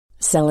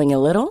Selling a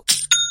little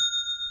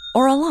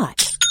or a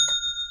lot?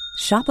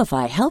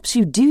 Shopify helps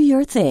you do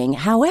your thing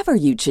however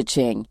you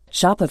cha-ching.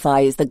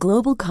 Shopify is the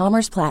global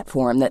commerce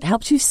platform that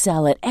helps you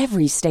sell at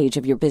every stage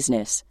of your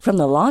business. From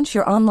the launch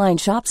your online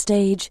shop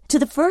stage to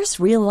the first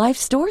real-life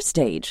store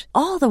stage,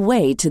 all the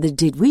way to the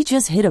did we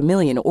just hit a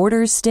million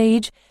orders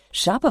stage.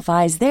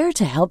 Shopify is there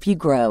to help you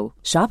grow.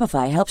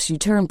 Shopify helps you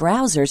turn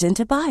browsers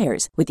into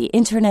buyers with the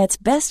internet's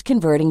best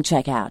converting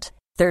checkout.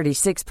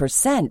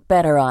 36%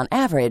 better on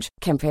average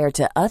compared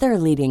to other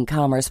leading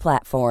commerce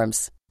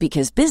platforms.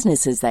 Because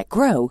businesses that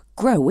grow,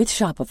 grow with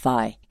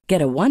Shopify.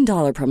 Get a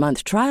 $1 per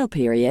month trial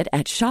period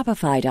at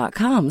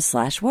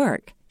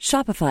shopify.com/work.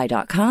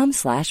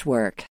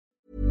 Shopify.com/work.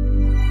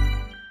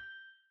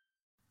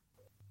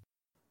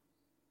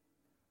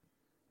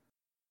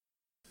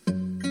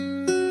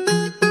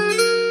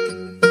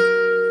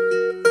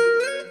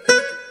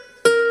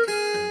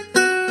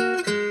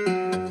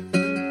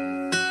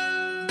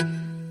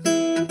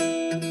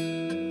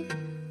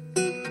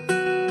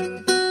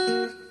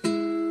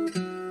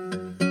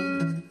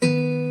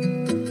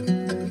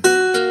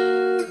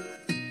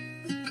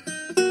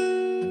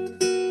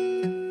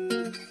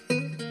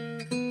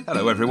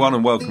 Hello everyone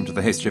and welcome to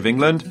the History of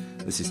England.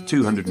 This is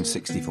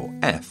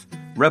 264F,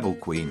 Rebel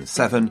Queen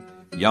 7,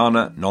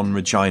 Jana non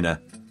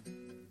Regina.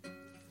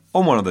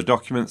 On one of the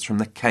documents from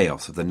the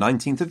chaos of the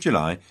 19th of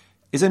July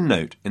is a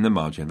note in the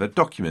margin of a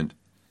document.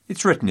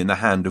 It's written in the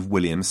hand of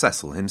William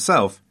Cecil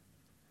himself.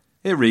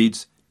 It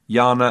reads,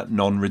 Jana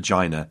non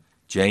Regina,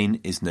 Jane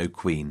is no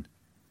queen.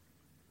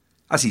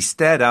 As he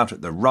stared out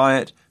at the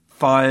riot,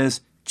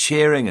 fires,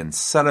 cheering and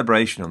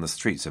celebration on the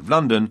streets of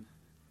London,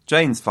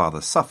 Jane's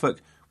father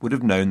Suffolk would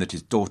have known that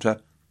his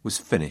daughter was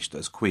finished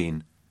as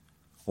queen.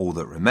 All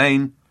that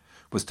remained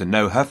was to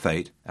know her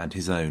fate and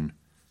his own.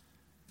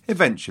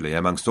 Eventually,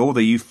 amongst all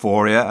the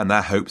euphoria and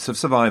their hopes of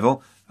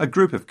survival, a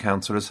group of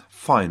councillors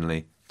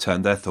finally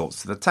turned their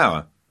thoughts to the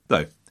Tower,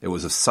 though it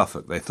was of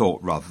Suffolk they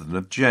thought rather than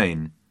of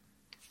Jane.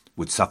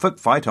 Would Suffolk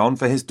fight on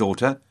for his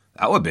daughter?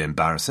 That would be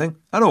embarrassing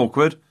and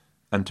awkward,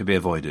 and to be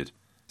avoided.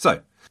 So,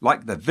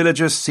 like the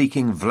villagers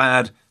seeking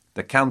Vlad,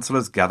 the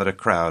councillors gathered a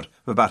crowd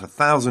of about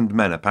 1,000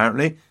 men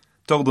apparently,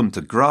 told them to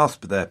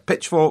grasp their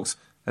pitchforks,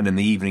 and in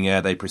the evening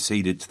air they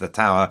proceeded to the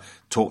Tower,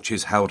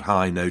 torches held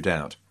high, no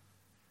doubt.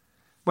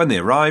 When they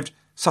arrived,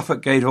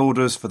 Suffolk gave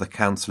orders for the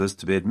councillors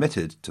to be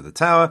admitted to the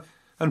Tower,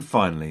 and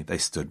finally they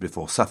stood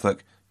before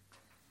Suffolk.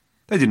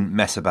 They didn't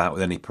mess about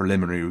with any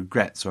preliminary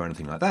regrets or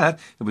anything like that,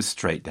 it was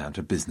straight down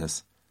to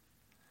business.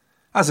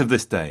 As of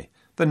this day,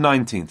 the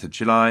 19th of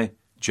July,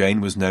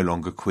 Jane was no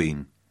longer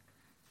queen.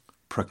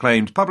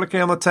 Proclaimed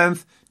publicly on the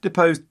 10th,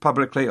 deposed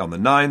publicly on the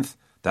 9th,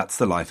 that's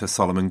the life of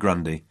Solomon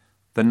Grundy,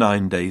 the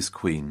 9 days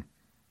queen.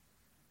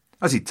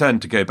 As he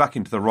turned to go back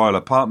into the royal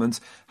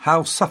apartments,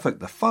 how Suffolk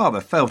the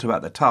father felt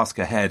about the task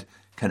ahead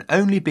can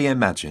only be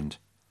imagined.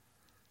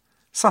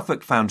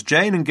 Suffolk found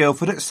Jane and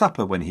Guildford at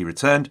supper when he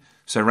returned,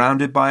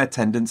 surrounded by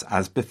attendants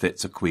as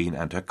befits a queen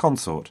and her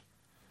consort.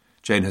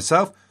 Jane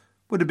herself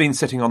would have been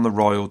sitting on the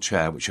royal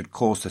chair which had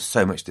caused her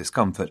so much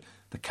discomfort,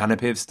 the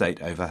canopy of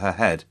state over her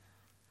head.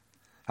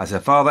 As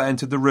her father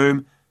entered the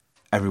room,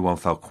 everyone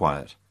fell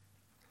quiet.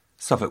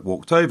 Suffolk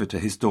walked over to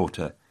his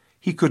daughter.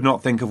 He could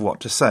not think of what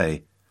to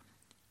say.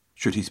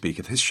 Should he speak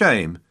of his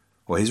shame,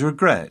 or his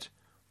regret,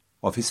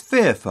 of his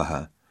fear for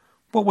her?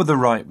 What were the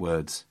right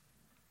words?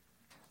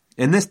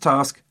 In this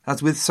task,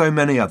 as with so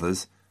many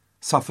others,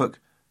 Suffolk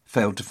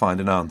failed to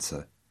find an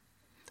answer.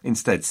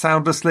 Instead,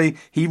 soundlessly,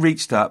 he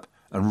reached up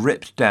and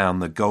ripped down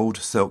the gold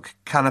silk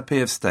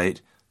canopy of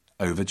state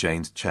over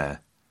Jane's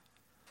chair.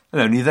 And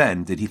only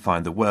then did he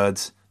find the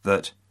words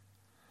that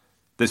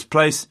this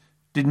place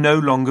did no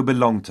longer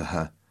belong to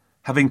her,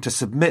 having to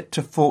submit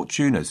to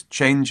fortune as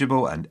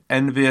changeable and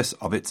envious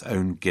of its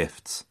own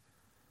gifts.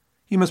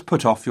 You must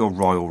put off your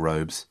royal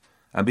robes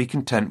and be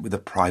content with a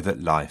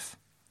private life.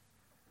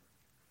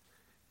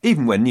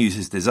 Even when news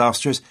is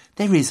disastrous,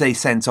 there is a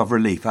sense of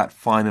relief at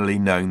finally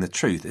knowing the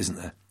truth, isn't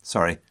there?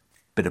 Sorry,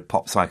 bit of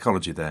pop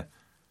psychology there.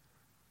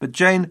 But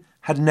Jane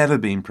had never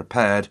been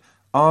prepared,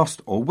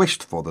 asked or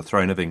wished for the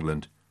throne of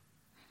England.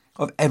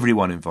 Of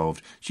everyone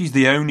involved, she's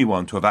the only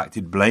one to have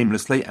acted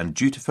blamelessly and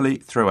dutifully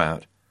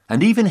throughout.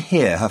 And even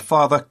here her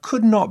father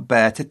could not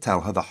bear to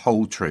tell her the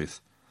whole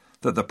truth,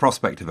 that the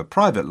prospect of a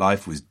private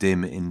life was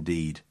dim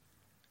indeed.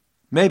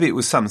 Maybe it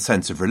was some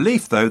sense of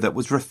relief, though, that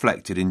was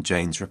reflected in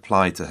Jane's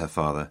reply to her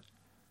father.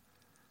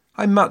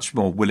 I much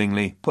more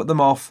willingly put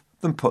them off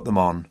than put them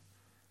on.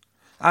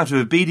 Out of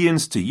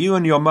obedience to you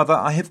and your mother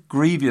I have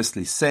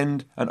grievously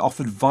sinned and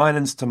offered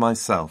violence to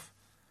myself.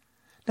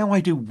 Now I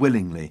do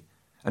willingly,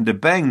 and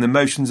obeying the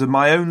motions of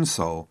my own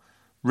soul,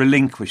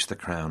 relinquish the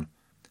crown,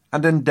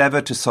 and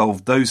endeavour to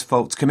solve those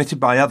faults committed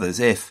by others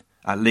if,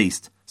 at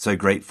least, so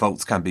great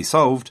faults can be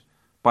solved,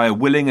 by a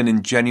willing and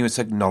ingenuous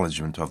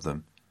acknowledgement of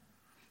them.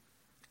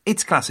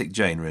 It's classic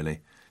Jane,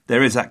 really.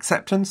 There is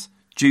acceptance,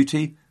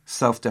 duty,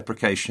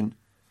 self-deprecation,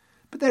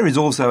 but there is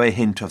also a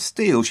hint of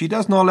steel. She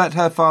does not let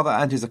her father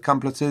and his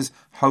accomplices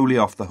wholly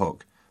off the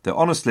hook, though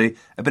honestly,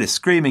 a bit of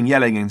screaming,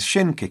 yelling and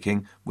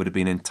shin-kicking would have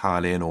been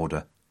entirely in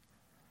order.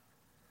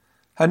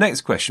 Her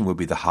next question would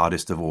be the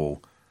hardest of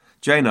all.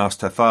 Jane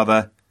asked her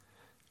father,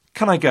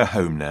 "Can I go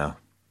home now?"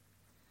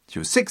 She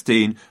was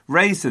 16,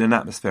 raised in an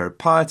atmosphere of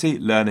piety,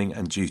 learning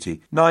and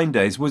duty. 9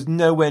 days was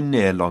nowhere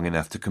near long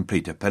enough to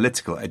complete a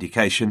political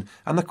education,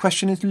 and the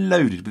question is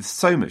loaded with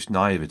so much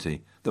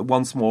naivety that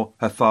once more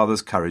her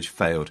father's courage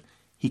failed.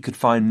 He could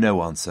find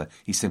no answer.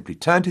 He simply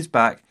turned his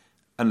back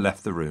and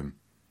left the room.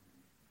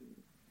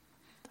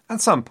 At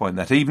some point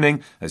that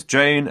evening, as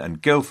Jane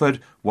and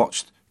Guildford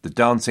watched the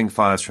dancing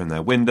fires from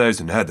their windows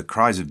and heard the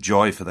cries of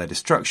joy for their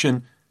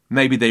destruction,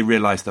 maybe they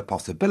realised the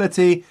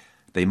possibility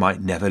they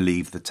might never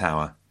leave the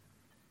tower.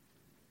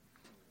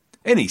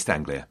 In East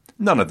Anglia,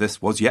 none of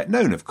this was yet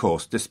known, of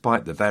course,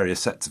 despite the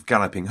various sets of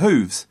galloping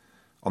hooves.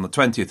 On the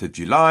 20th of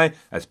July,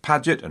 as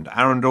Paget and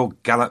Arundel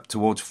galloped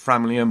towards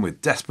Framlingham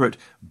with desperate,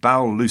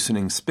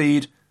 bowel-loosening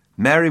speed,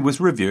 Mary was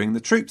reviewing the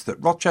troops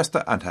that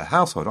Rochester and her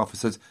household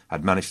officers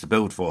had managed to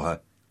build for her.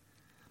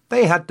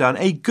 They had done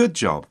a good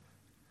job.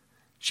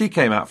 She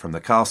came out from the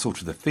castle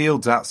to the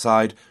fields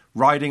outside,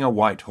 riding a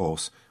white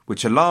horse,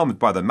 which, alarmed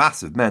by the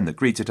mass of men that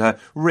greeted her,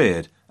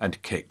 reared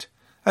and kicked,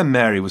 and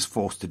Mary was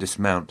forced to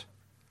dismount.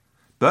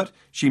 But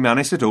she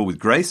managed it all with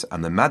grace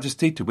and the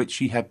majesty to which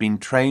she had been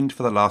trained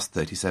for the last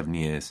 37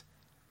 years.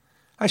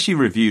 As she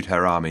reviewed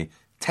her army,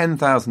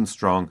 10,000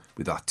 strong,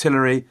 with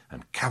artillery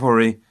and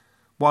cavalry,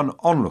 one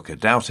onlooker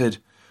doubted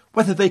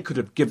whether they could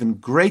have given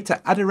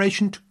greater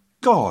adoration to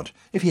God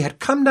if he had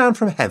come down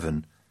from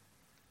heaven.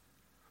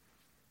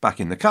 Back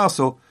in the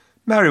castle,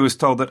 Mary was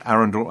told that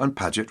Arundel and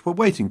Paget were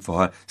waiting for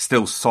her,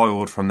 still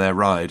soiled from their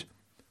ride,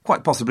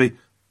 quite possibly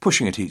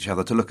pushing at each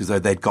other to look as though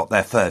they'd got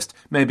there first.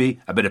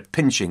 Maybe a bit of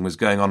pinching was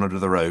going on under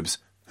the robes.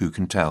 Who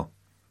can tell?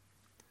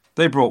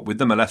 They brought with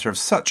them a letter of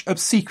such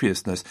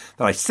obsequiousness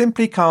that I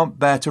simply can't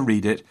bear to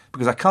read it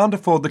because I can't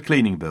afford the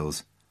cleaning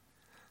bills.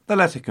 The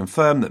letter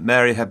confirmed that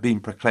Mary had been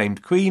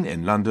proclaimed Queen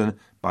in London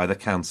by the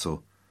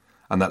Council,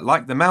 and that,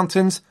 like the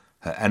mountains,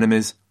 her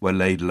enemies were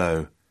laid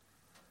low.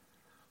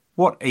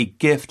 What a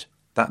gift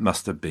that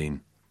must have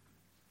been.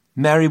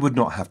 Mary would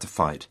not have to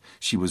fight.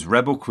 She was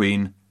rebel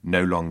queen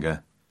no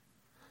longer.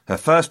 Her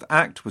first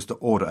act was to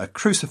order a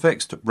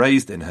crucifix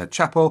raised in her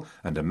chapel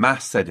and a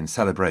mass said in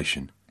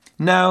celebration.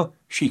 Now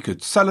she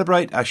could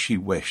celebrate as she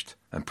wished,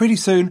 and pretty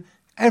soon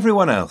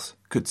everyone else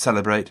could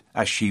celebrate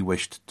as she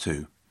wished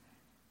too.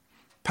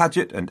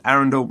 Paget and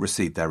Arundel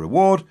received their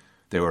reward.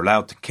 They were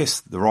allowed to kiss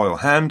the royal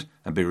hand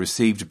and be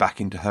received back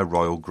into her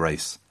royal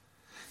grace.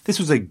 This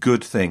was a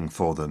good thing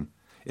for them.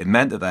 It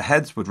meant that their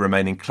heads would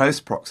remain in close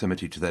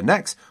proximity to their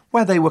necks,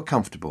 where they were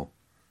comfortable.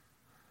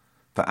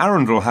 For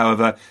Arundel,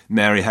 however,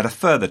 Mary had a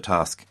further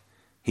task.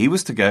 He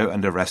was to go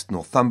and arrest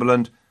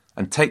Northumberland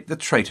and take the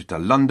traitor to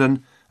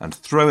London and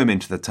throw him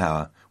into the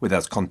Tower, with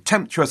as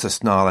contemptuous a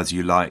snarl as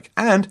you like,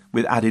 and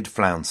with added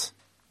flounce.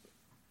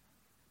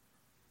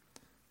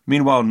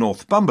 Meanwhile,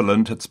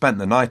 Northumberland had spent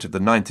the night of the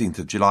 19th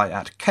of July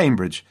at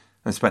Cambridge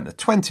and spent the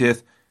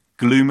 20th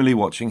gloomily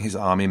watching his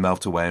army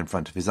melt away in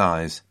front of his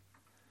eyes.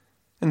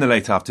 In the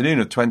late afternoon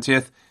of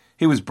 20th,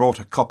 he was brought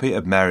a copy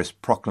of Mary's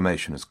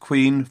proclamation as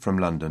Queen from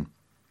London.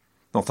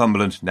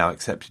 Northumberland now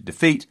accepted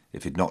defeat,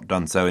 if he had not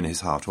done so in his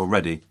heart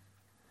already.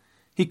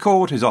 He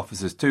called his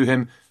officers to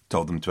him,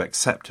 told them to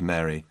accept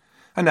Mary,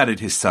 and added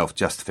his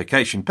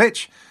self-justification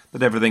pitch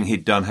that everything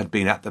he'd done had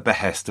been at the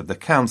behest of the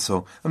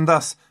council, and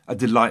thus a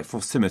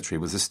delightful symmetry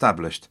was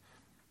established.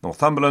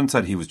 Northumberland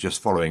said he was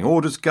just following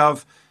orders,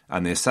 Gov,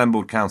 and the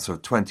assembled council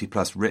of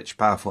 20-plus rich,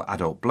 powerful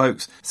adult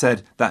blokes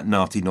said that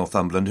naughty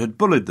Northumberland had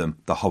bullied them,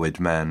 the horrid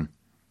man.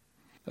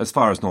 As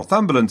far as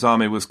Northumberland's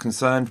army was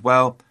concerned,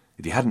 well,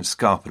 if you hadn't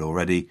scarpered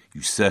already,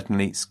 you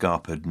certainly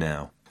scarpered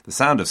now. The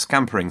sound of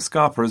scampering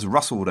scarperers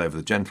rustled over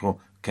the gentle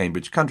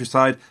Cambridge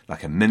countryside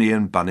like a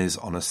million bunnies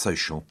on a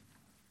social.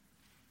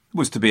 It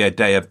was to be a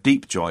day of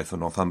deep joy for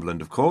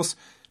Northumberland, of course.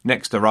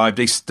 Next arrived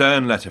a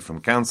stern letter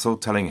from Council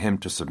telling him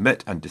to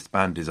submit and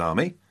disband his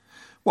army.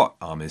 "What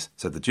armies?"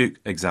 said the Duke,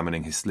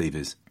 examining his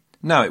sleeves.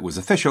 Now it was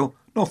official.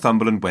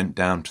 Northumberland went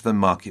down to the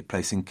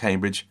marketplace in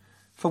Cambridge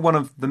for one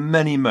of the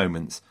many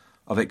moments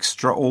of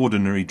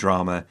extraordinary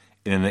drama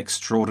in an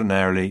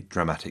extraordinarily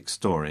dramatic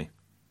story.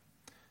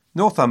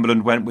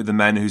 Northumberland went with the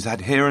men whose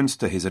adherence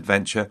to his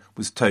adventure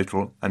was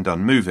total and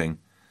unmoving.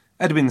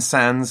 Edwin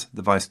Sands,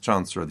 the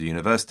Vice-Chancellor of the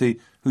University,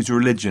 whose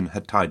religion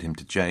had tied him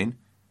to Jane,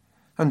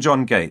 and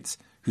John Gates,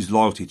 whose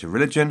loyalty to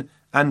religion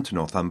and to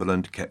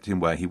Northumberland kept him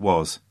where he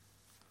was.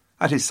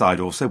 At his side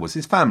also was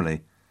his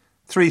family,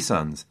 3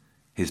 sons,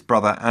 his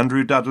brother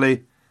Andrew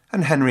Dudley,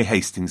 and Henry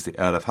Hastings, the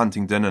Earl of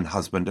Huntingdon and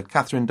husband of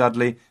Catherine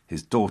Dudley,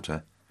 his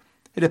daughter.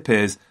 It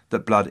appears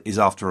that blood is,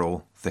 after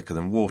all, thicker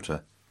than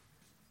water.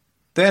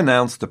 They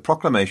announced the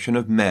proclamation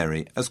of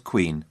Mary as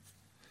Queen.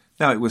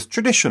 Now, it was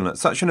traditional at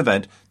such an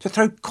event to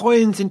throw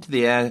coins into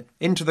the air,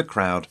 into the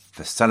crowd,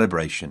 for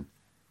celebration.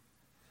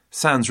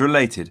 Sands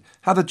related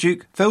how the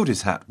Duke filled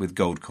his hat with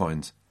gold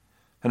coins,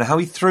 and how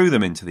he threw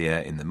them into the air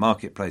in the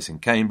marketplace in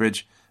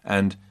Cambridge,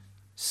 and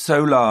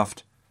so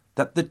laughed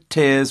that the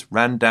tears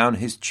ran down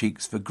his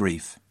cheeks for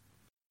grief.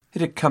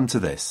 It had come to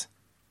this.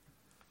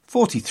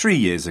 43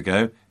 years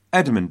ago,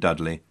 Edmund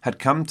Dudley had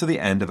come to the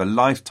end of a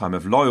lifetime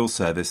of loyal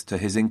service to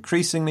his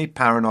increasingly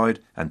paranoid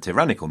and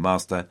tyrannical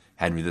master,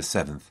 Henry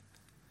VII.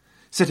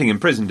 Sitting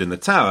imprisoned in the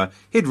Tower,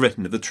 he had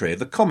written of the Tree of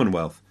the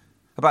Commonwealth,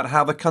 about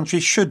how the country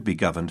should be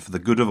governed for the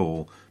good of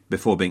all,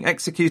 before being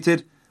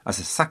executed as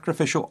a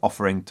sacrificial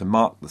offering to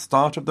mark the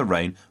start of the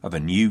reign of a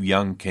new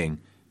young king,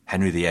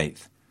 Henry VIII.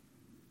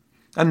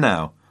 And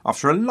now,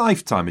 after a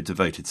lifetime of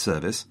devoted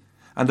service,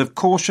 and of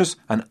cautious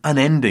and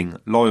unending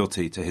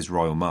loyalty to his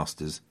royal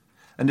masters,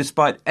 and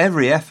despite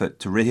every effort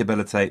to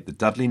rehabilitate the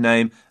Dudley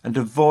name and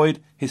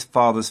avoid his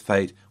father's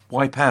fate,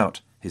 wipe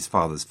out his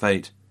father's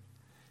fate,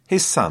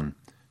 his son,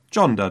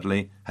 John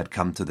Dudley, had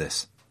come to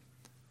this,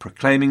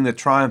 proclaiming the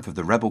triumph of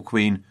the rebel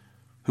queen,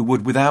 who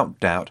would without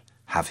doubt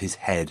have his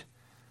head.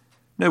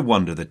 No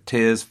wonder the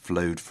tears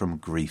flowed from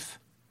grief.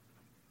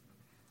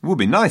 It would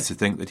be nice to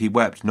think that he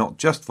wept not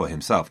just for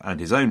himself and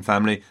his own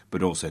family,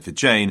 but also for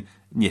Jane,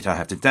 and yet I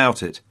have to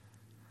doubt it.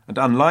 And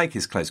unlike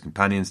his close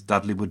companions,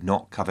 Dudley would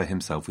not cover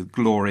himself with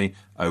glory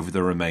over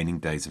the remaining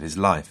days of his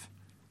life.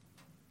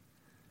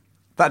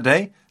 That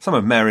day, some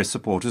of Mary's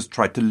supporters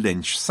tried to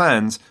lynch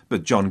Sands,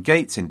 but John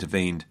Gates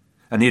intervened,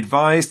 and he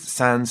advised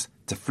Sands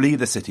to flee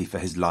the city for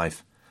his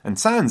life, and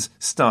Sands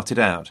started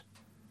out.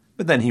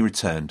 But then he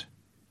returned.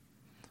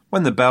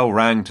 When the bell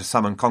rang to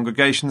summon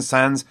congregation,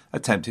 Sands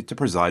attempted to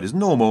preside as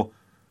normal,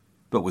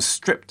 but was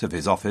stripped of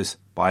his office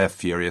by a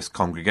furious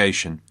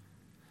congregation.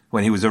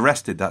 When he was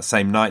arrested that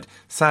same night,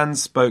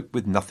 Sands spoke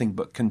with nothing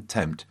but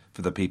contempt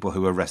for the people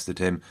who arrested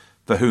him,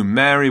 for whom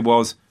Mary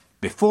was,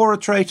 before a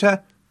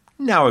traitor,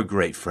 now a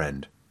great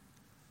friend.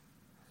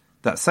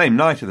 That same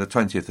night of the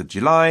 20th of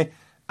July,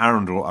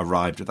 Arundel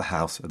arrived at the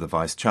house of the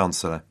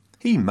Vice-Chancellor.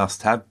 He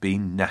must have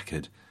been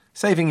knackered.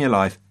 Saving your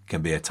life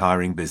can be a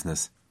tiring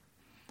business.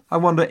 I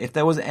wonder if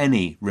there was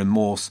any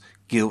remorse,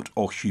 guilt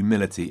or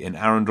humility in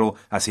Arundel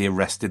as he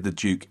arrested the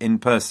Duke in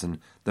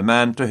person, the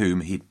man to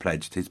whom he'd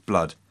pledged his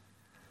blood.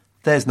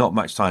 There's not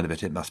much sign of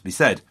it, it must be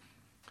said.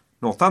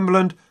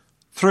 Northumberland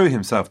threw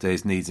himself to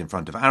his knees in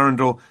front of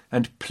Arundel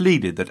and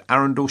pleaded that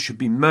Arundel should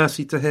be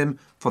mercy to him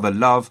for the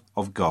love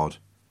of God.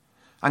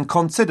 And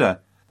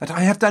consider that I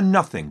have done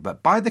nothing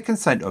but by the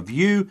consent of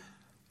you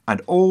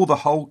and all the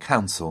whole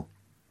council.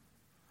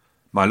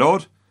 My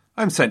lord,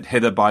 I am sent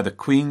hither by the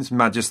Queen's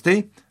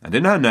Majesty, and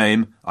in her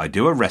name I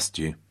do arrest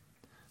you.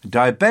 And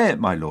I obey it,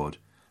 my lord,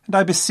 and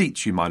I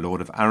beseech you, my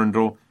lord of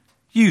Arundel,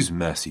 use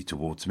mercy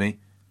towards me,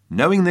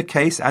 knowing the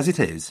case as it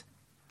is.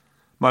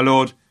 My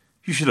lord,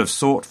 you should have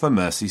sought for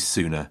mercy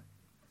sooner.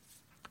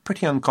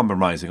 Pretty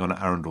uncompromising on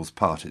Arundel's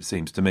part, it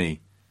seems to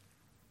me.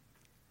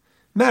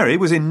 Mary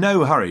was in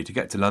no hurry to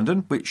get to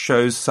London, which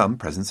shows some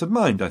presence of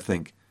mind, I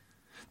think.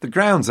 The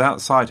grounds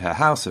outside her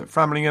house at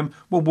Framlingham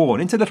were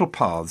worn into little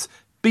paths,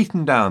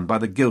 beaten down by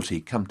the guilty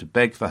come to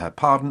beg for her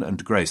pardon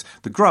and grace,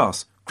 the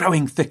grass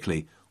growing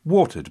thickly,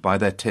 watered by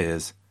their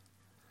tears.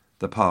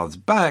 The paths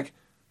back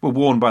were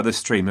worn by the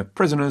stream of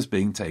prisoners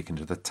being taken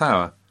to the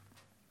Tower.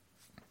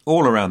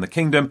 All around the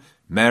kingdom,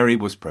 Mary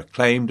was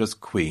proclaimed as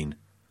Queen,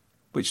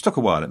 which took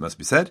a while, it must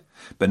be said,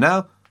 but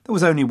now there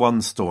was only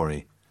one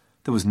story.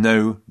 There was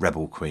no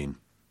rebel queen.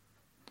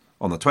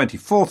 On the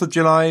 24th of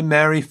July,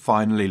 Mary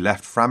finally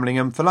left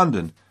Framlingham for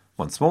London.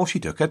 Once more she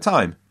took her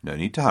time, no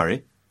need to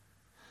hurry.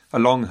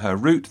 Along her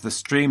route, the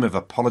stream of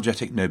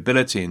apologetic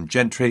nobility and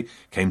gentry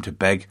came to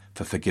beg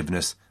for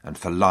forgiveness and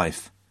for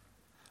life.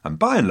 And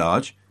by and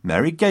large,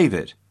 Mary gave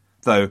it,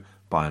 though,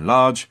 by and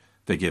large,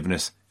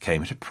 forgiveness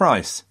came at a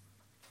price.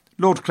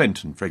 Lord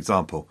Clinton, for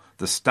example,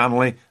 the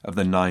Stanley of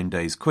the 9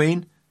 Days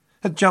Queen,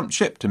 had jumped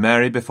ship to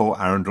Mary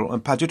before Arundel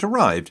and Paget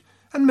arrived,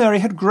 and Mary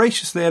had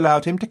graciously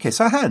allowed him to kiss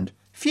her hand.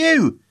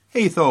 Phew,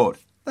 he thought,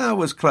 that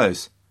was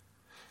close.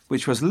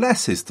 Which was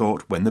less his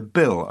thought when the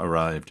bill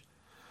arrived.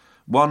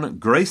 One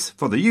grace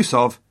for the use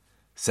of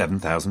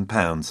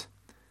 £7,000.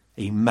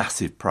 A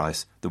massive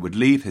price that would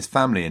leave his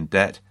family in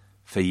debt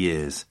for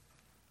years.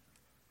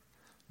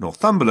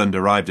 Northumberland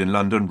arrived in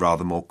London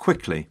rather more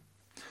quickly.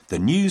 The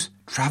news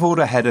travelled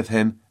ahead of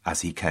him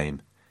as he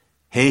came.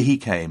 Here he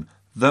came,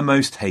 the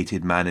most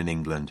hated man in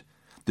England.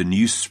 The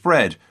news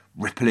spread,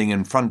 rippling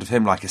in front of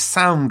him like a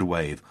sound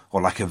wave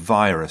or like a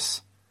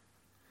virus.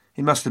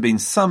 It must have been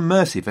some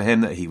mercy for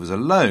him that he was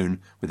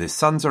alone with his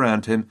sons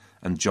around him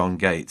and John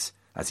Gates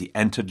as he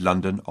entered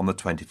London on the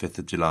 25th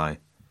of July,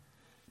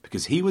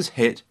 because he was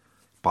hit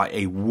by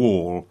a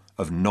wall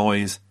of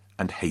noise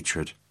and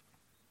hatred.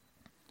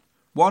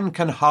 One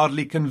can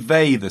hardly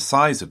convey the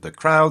size of the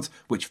crowds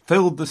which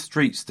filled the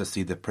streets to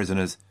see the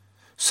prisoners,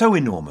 so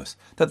enormous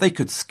that they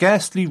could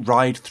scarcely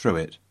ride through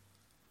it.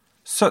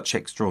 Such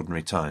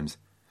extraordinary times.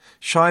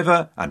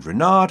 Shiver and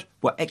Renard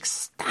were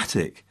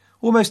ecstatic,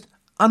 almost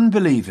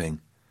unbelieving,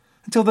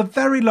 until the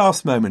very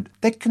last moment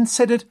they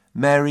considered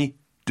Mary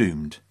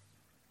doomed.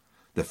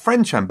 The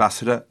French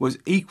ambassador was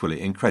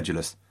equally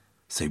incredulous.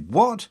 Say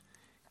what?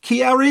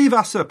 Qui arrive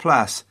à ce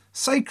place?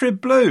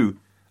 Sacred bleu!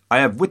 I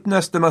have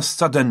witnessed the most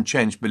sudden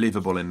change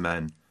believable in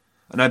man,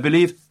 and I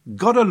believe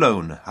God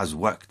alone has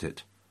worked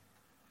it.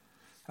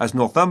 As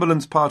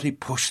Northumberland's party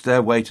pushed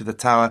their way to the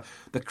Tower,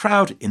 the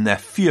crowd, in their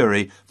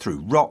fury, threw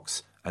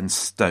rocks and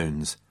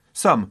stones.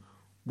 Some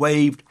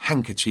waved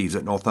handkerchiefs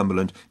at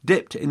Northumberland,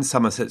 dipped in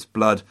Somerset's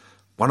blood,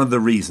 one of the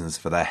reasons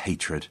for their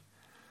hatred.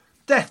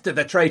 "Death to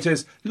the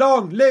traitors!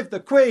 Long live the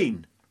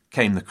Queen!"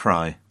 came the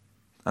cry.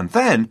 And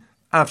then,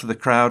 out of the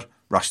crowd,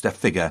 rushed a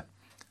figure,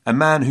 a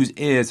man whose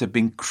ears had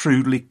been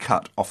crudely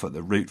cut off at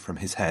the root from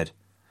his head.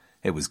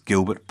 It was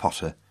Gilbert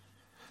Potter.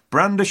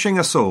 Brandishing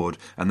a sword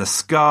and the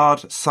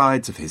scarred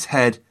sides of his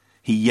head,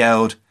 he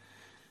yelled,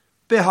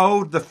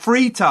 "Behold the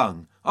free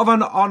tongue of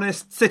an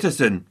honest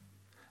citizen!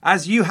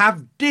 As you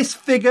have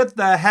disfigured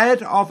the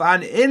head of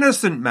an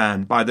innocent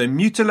man by the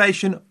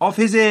mutilation of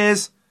his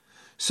ears,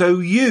 so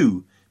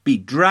you be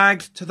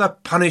dragged to the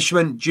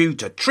punishment due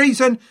to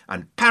treason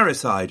and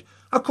parricide,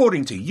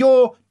 according to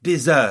your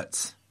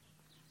deserts."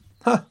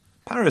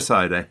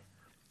 Parricide, eh?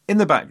 In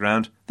the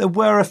background, there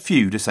were a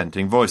few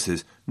dissenting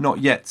voices, not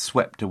yet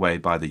swept away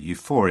by the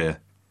euphoria,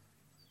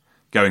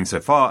 going so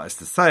far as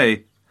to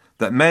say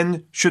that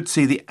men should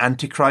see the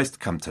Antichrist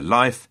come to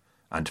life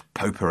and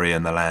popery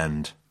in the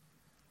land.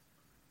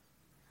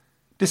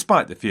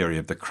 Despite the fury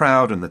of the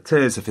crowd and the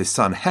tears of his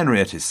son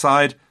Henry at his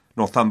side,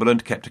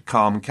 Northumberland kept a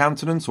calm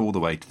countenance all the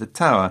way to the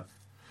Tower.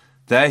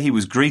 There he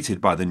was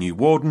greeted by the new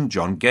warden,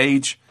 John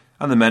Gage,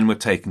 and the men were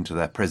taken to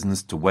their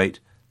prisons to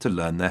wait to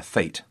learn their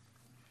fate.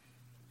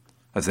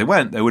 As they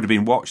went, they would have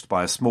been watched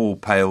by a small,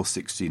 pale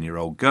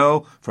 16-year-old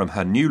girl from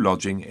her new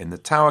lodging in the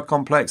Tower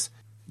complex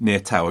near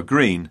Tower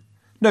Green,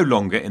 no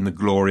longer in the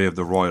glory of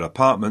the royal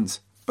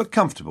apartments, but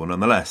comfortable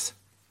nonetheless.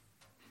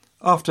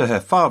 After her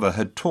father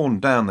had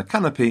torn down the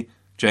canopy,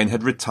 Jane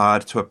had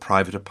retired to a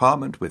private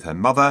apartment with her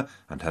mother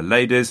and her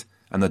ladies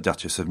and the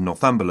Duchess of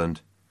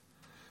Northumberland.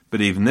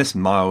 But even this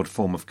mild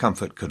form of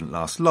comfort couldn't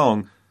last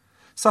long.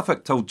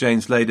 Suffolk told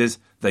Jane's ladies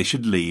they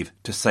should leave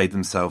to save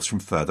themselves from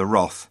further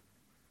wrath.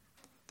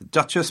 The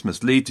Duchess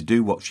must leave to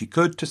do what she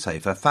could to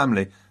save her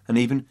family, and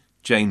even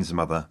Jane's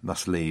mother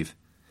must leave.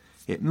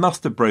 It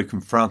must have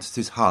broken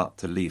Frances's heart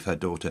to leave her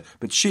daughter,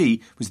 but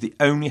she was the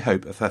only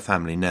hope of her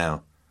family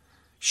now.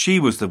 She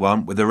was the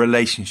one with a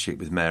relationship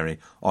with Mary.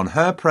 On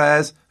her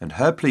prayers and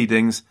her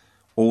pleadings,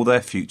 all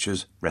their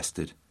futures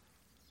rested.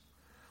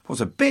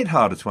 What's a bit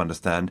harder to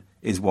understand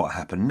is what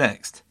happened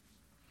next.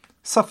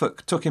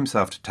 Suffolk took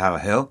himself to Tower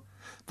Hill.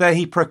 There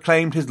he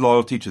proclaimed his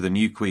loyalty to the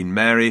new Queen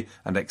Mary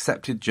and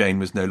accepted Jane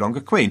was no longer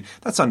Queen.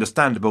 That's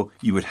understandable,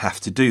 you would have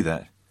to do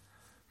that.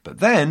 But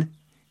then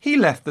he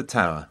left the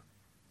Tower.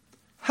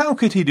 How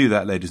could he do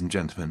that, ladies and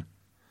gentlemen?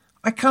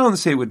 I can't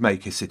see it would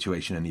make his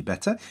situation any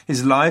better.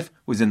 His life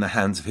was in the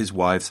hands of his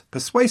wife's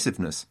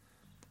persuasiveness.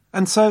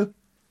 And so,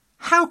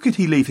 how could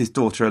he leave his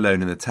daughter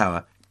alone in the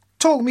Tower?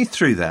 Talk me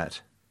through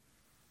that.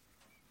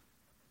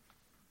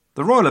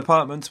 The royal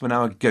apartments were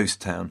now a ghost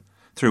town,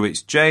 through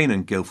which Jane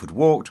and Guildford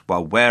walked,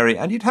 while wary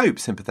and you'd hope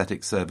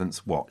sympathetic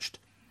servants watched.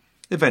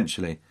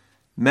 Eventually,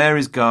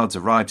 Mary's guards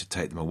arrived to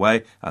take them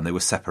away, and they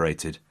were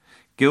separated.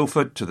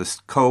 Guildford to the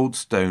cold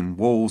stone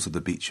walls of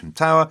the Beauchamp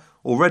Tower,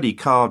 already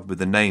carved with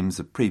the names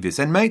of previous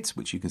inmates,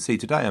 which you can see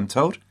today, I'm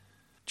told.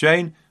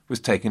 Jane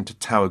was taken to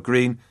Tower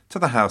Green, to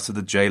the house of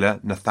the jailer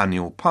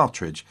Nathaniel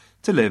Partridge,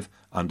 to live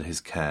under his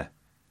care.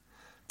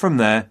 From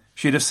there,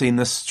 she'd have seen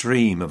the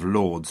stream of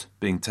lords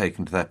being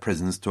taken to their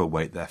prisons to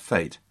await their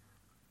fate.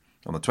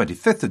 On the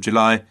 25th of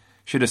July,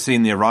 she'd have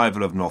seen the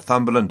arrival of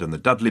Northumberland and the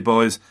Dudley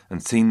boys,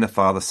 and seen the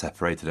father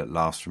separated at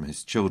last from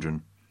his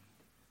children.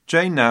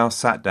 Jane now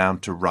sat down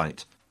to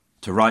write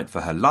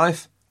for her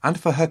life and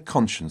for her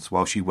conscience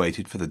while she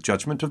waited for the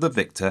judgment of the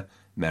victor,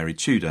 Mary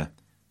Tudor.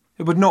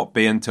 It would not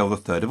be until the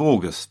 3rd of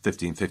August,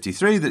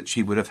 1553, that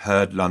she would have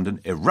heard London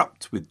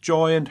erupt with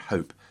joy and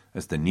hope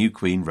as the new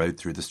Queen rode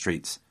through the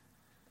streets.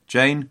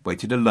 Jane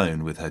waited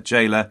alone with her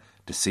jailer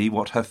to see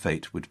what her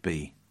fate would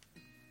be.